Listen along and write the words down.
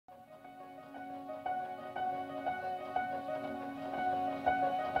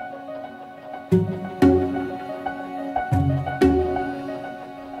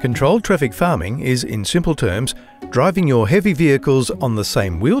Controlled traffic farming is, in simple terms, driving your heavy vehicles on the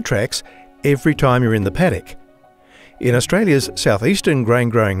same wheel tracks every time you're in the paddock. In Australia's southeastern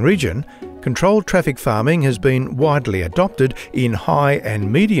grain-growing region, controlled traffic farming has been widely adopted in high and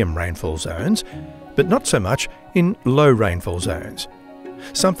medium rainfall zones, but not so much in low rainfall zones,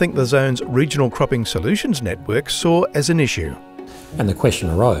 something the zone's Regional Cropping Solutions Network saw as an issue. And the question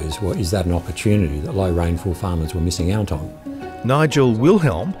arose, well, is that an opportunity that low rainfall farmers were missing out on? Nigel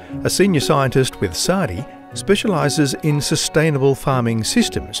Wilhelm, a senior scientist with SARDI, specialises in sustainable farming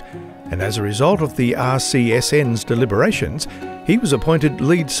systems, and as a result of the RCSN's deliberations, he was appointed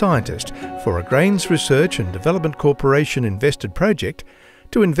lead scientist for a Grains Research and Development Corporation invested project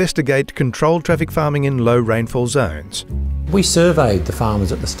to investigate controlled traffic farming in low rainfall zones. We surveyed the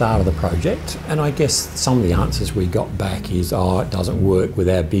farmers at the start of the project, and I guess some of the answers we got back is, oh, it doesn't work with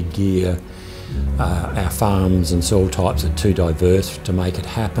our big gear, our farms and soil types are too diverse to make it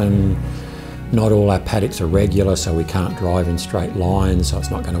happen. Not all our paddocks are regular, so we can't drive in straight lines, so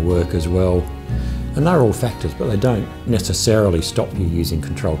it's not going to work as well. And they're all factors, but they don't necessarily stop you using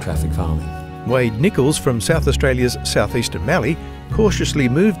controlled traffic farming. Wade Nichols from South Australia's southeastern Mallee cautiously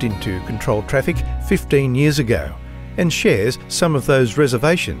moved into controlled traffic 15 years ago and shares some of those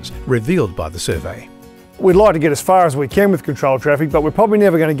reservations revealed by the survey. We'd like to get as far as we can with controlled traffic, but we're probably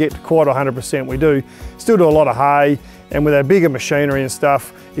never going to get to quite 100%. We still do a lot of hay, and with our bigger machinery and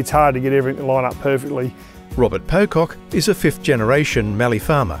stuff, it's hard to get everything to line up perfectly. Robert Pocock is a fifth-generation Mallee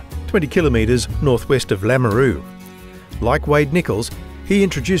farmer, 20 kilometres northwest of Lameroo. Like Wade Nichols, he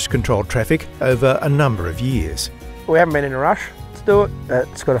introduced controlled traffic over a number of years. We haven't been in a rush to do it.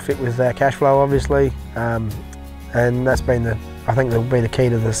 It's got to fit with our cash flow, obviously, and that's been I think that'll be the key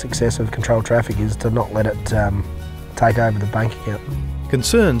to the success of controlled traffic, is to not let it take over the bank account.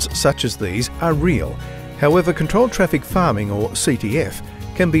 Concerns such as these are real. However, controlled traffic farming, or CTF,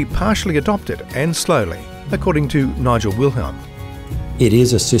 can be partially adopted and slowly, according to Nigel Wilhelm. It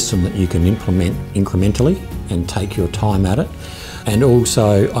is a system that you can implement incrementally and take your time at it. And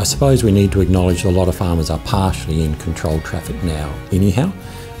also, I suppose we need to acknowledge that a lot of farmers are partially in controlled traffic now anyhow,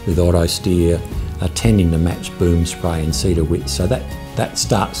 with auto steer tending to match boom spray and seeder width, so that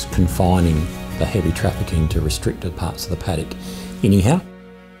starts confining the heavy trafficking to restricted parts of the paddock anyhow.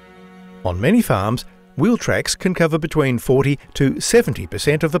 On many farms, wheel tracks can cover between 40 to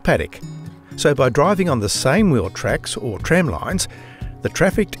 70% of the paddock. So by driving on the same wheel tracks or tram lines, the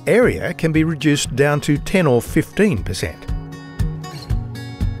trafficked area can be reduced down to 10 or 15%.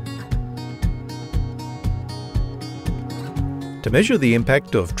 To measure the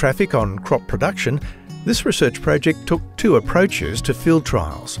impact of traffic on crop production, this research project took two approaches to field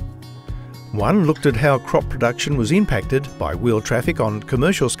trials. One looked at how crop production was impacted by wheel traffic on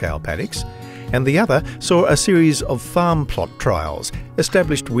commercial scale paddocks, and the other saw a series of farm plot trials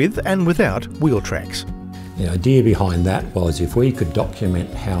established with and without wheel tracks. The idea behind that was, if we could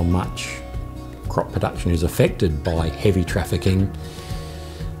document how much crop production is affected by heavy trafficking,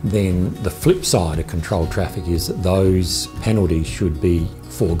 then the flip side of controlled traffic is that those penalties should be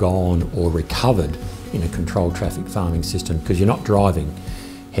foregone or recovered in a controlled traffic farming system, because you're not driving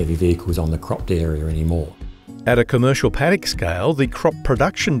heavy vehicles on the cropped area anymore. At a commercial paddock scale, the crop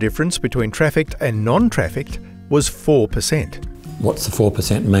production difference between trafficked and non-trafficked was 4%. What's the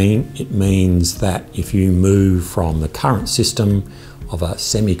 4% mean? It means that if you move from the current system of a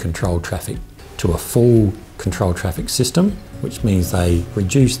semi-controlled traffic to a full controlled traffic system, which means they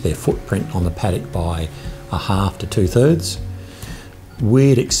reduce their footprint on the paddock by a half to 2/3,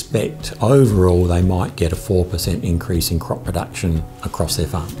 we'd expect overall they might get a 4% increase in crop production across their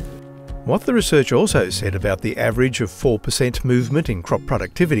farm. What the research also said about the average of 4% movement in crop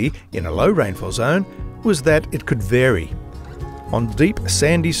productivity in a low rainfall zone was that it could vary. On deep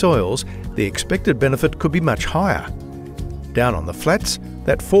sandy soils, the expected benefit could be much higher. Down on the flats,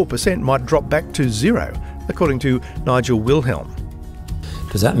 that 4% might drop back to zero, according to Nigel Wilhelm.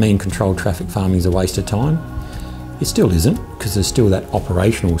 Does that mean controlled traffic farming is a waste of time? It still isn't, because there's still that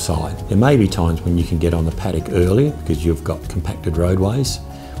operational side. There may be times when you can get on the paddock earlier because you've got compacted roadways,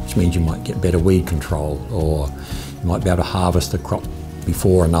 which means you might get better weed control, or you might be able to harvest the crop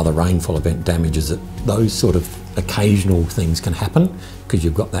before another rainfall event damages it. Those sort of occasional things can happen because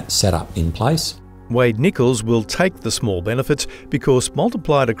you've got that setup in place. Wade Nichols will take the small benefits because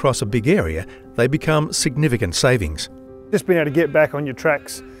multiplied across a big area, they become significant savings. Just being able to get back on your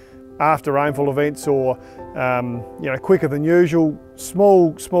tracks after rainfall events, or quicker than usual,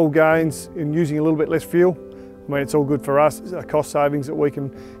 small gains in using a little bit less fuel. I mean, it's all good for us. It's cost savings that we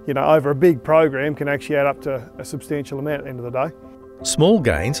can, over a big program, can actually add up to a substantial amount at the end of the day. Small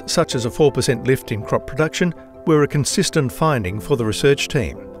gains, such as a 4% lift in crop production, were a consistent finding for the research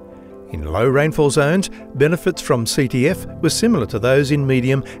team. In low rainfall zones, benefits from CTF were similar to those in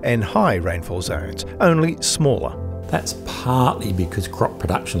medium and high rainfall zones, only smaller. That's partly because crop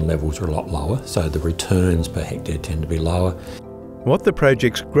production levels are a lot lower, so the returns per hectare tend to be lower. What the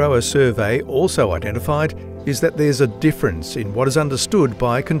project's grower survey also identified is that there's a difference in what is understood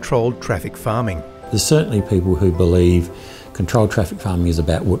by controlled traffic farming. There's certainly people who believe controlled traffic farming is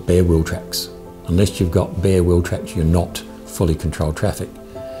about bare wheel tracks. Unless you've got bare wheel tracks, you're not fully controlled traffic.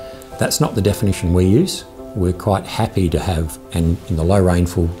 That's not the definition we use. We're quite happy to have, and in the low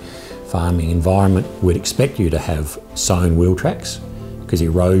rainfall farming environment, we'd expect you to have sown wheel tracks, because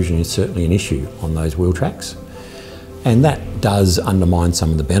erosion is certainly an issue on those wheel tracks. And that does undermine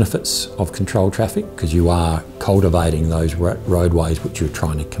some of the benefits of controlled traffic, because you are cultivating those roadways which you're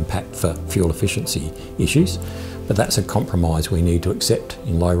trying to compact for fuel efficiency issues. But that's a compromise we need to accept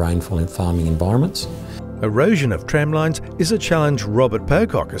in low rainfall and farming environments. Erosion of tramlines is a challenge Robert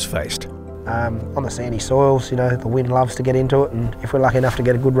Pocock has faced. On the sandy soils, the wind loves to get into it, and if we're lucky enough to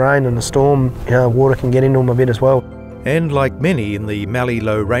get a good rain and a storm, water can get into them a bit as well. And like many in the Mallee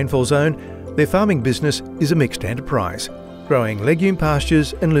low rainfall zone, their farming business is a mixed enterprise, growing legume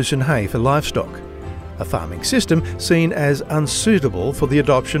pastures and lucerne hay for livestock. A farming system seen as unsuitable for the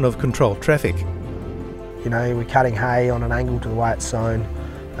adoption of controlled traffic. We're cutting hay on an angle to the way it's sown.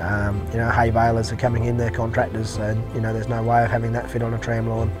 Hay balers are coming in, they're contractors, and there's no way of having that fit on a tram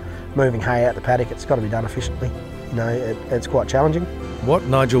line. Moving hay out the paddock, it's got to be done efficiently. It's quite challenging. What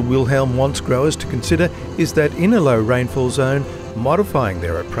Nigel Wilhelm wants growers to consider is that in a low rainfall zone, modifying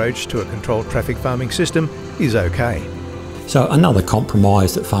their approach to a controlled traffic farming system is okay. So another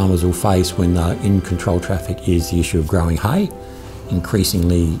compromise that farmers will face when they're in controlled traffic is the issue of growing hay.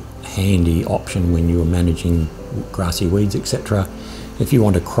 Increasingly handy option when you're managing grassy weeds, etc. If you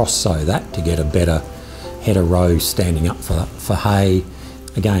want to cross-sow that to get a better header row standing up for hay,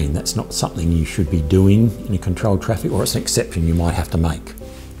 again, that's not something you should be doing in a controlled traffic, or it's an exception you might have to make.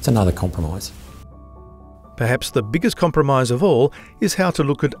 It's another compromise. Perhaps the biggest compromise of all is how to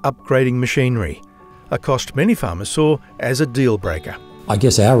look at upgrading machinery, a cost many farmers saw as a deal breaker. I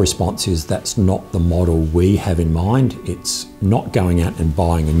guess our response is that's not the model we have in mind. It's not going out and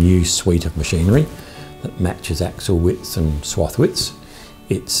buying a new suite of machinery that matches axle widths and swath widths.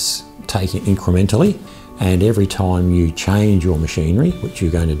 It's taking it incrementally, and every time you change your machinery, which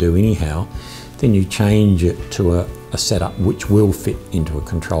you're going to do anyhow, then you change it to a setup which will fit into a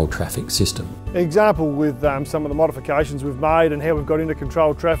controlled traffic system. Example with some of the modifications we've made and how we've got into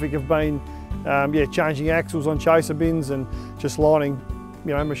controlled traffic have been changing axles on chaser bins and just lining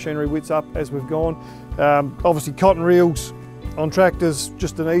machinery widths up as we've gone. Obviously cotton reels on tractors,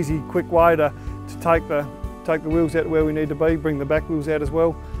 just an easy, quick way to take the wheels out where we need to be, bring the back wheels out as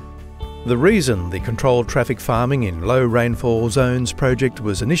well. The reason the Controlled Traffic Farming in Low Rainfall Zones project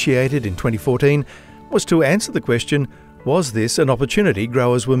was initiated in 2014 was to answer the question, was this an opportunity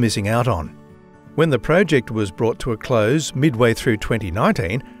growers were missing out on? When the project was brought to a close midway through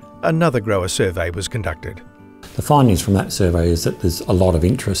 2019, another grower survey was conducted. The findings from that survey is that there's a lot of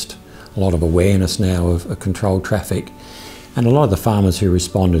interest, a lot of awareness now of controlled traffic, and a lot of the farmers who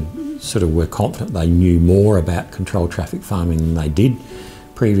responded sort of were confident they knew more about controlled traffic farming than they did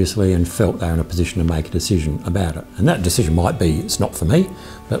previously and felt they were in a position to make a decision about it. And that decision might be, it's not for me,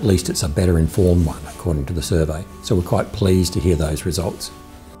 but at least it's a better informed one according to the survey. So we're quite pleased to hear those results.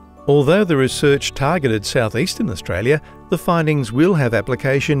 Although the research targeted southeastern Australia, the findings will have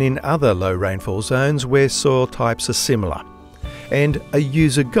application in other low rainfall zones where soil types are similar. And a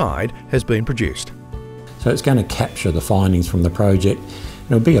user guide has been produced. So it's going to capture the findings from the project.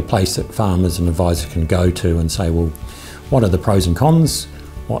 And it'll be a place that farmers and advisors can go to and say, well, what are the pros and cons?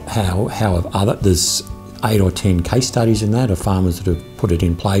 How have other, there's 8 or 10 case studies in that of farmers that have put it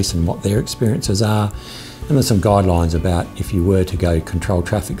in place and what their experiences are. And there's some guidelines about if you were to go controlled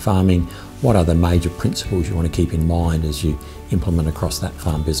traffic farming, what are the major principles you want to keep in mind as you implement across that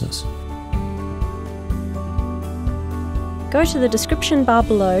farm business. Go to the description bar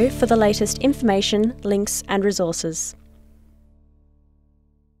below for the latest information, links and resources.